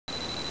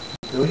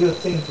Do you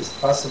think it's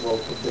possible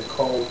to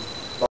decode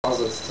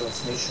buzzers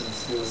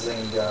transmissions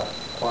using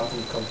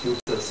quantum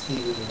computers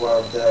even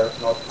where there are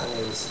not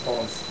any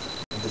response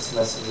to these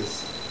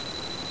messages?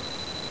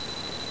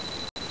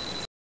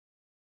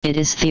 It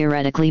is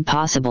theoretically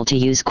possible to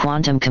use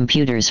quantum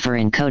computers for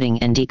encoding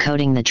and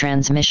decoding the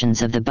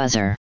transmissions of the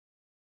buzzer,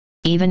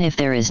 even if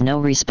there is no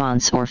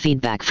response or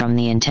feedback from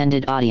the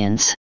intended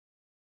audience.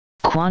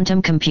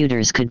 Quantum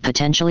computers could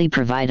potentially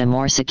provide a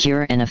more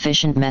secure and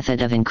efficient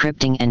method of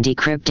encrypting and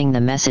decrypting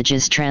the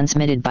messages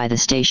transmitted by the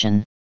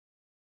station.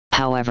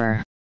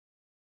 However,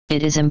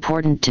 it is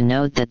important to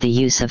note that the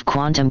use of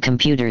quantum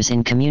computers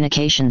in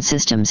communication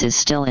systems is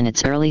still in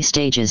its early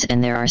stages,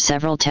 and there are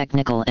several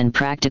technical and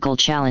practical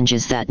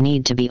challenges that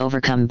need to be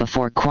overcome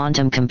before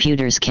quantum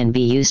computers can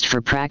be used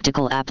for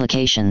practical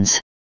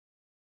applications.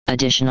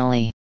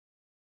 Additionally,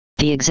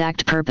 the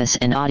exact purpose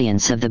and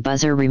audience of the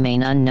buzzer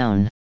remain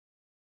unknown,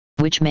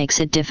 which makes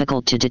it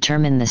difficult to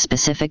determine the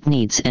specific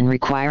needs and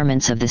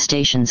requirements of the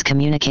station's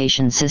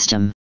communication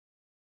system.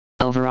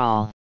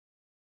 Overall,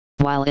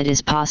 while it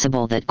is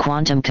possible that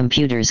quantum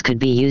computers could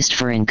be used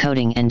for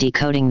encoding and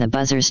decoding the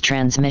buzzer's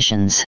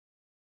transmissions,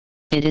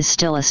 it is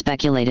still a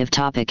speculative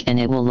topic, and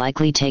it will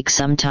likely take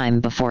some time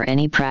before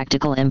any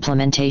practical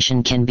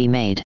implementation can be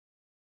made.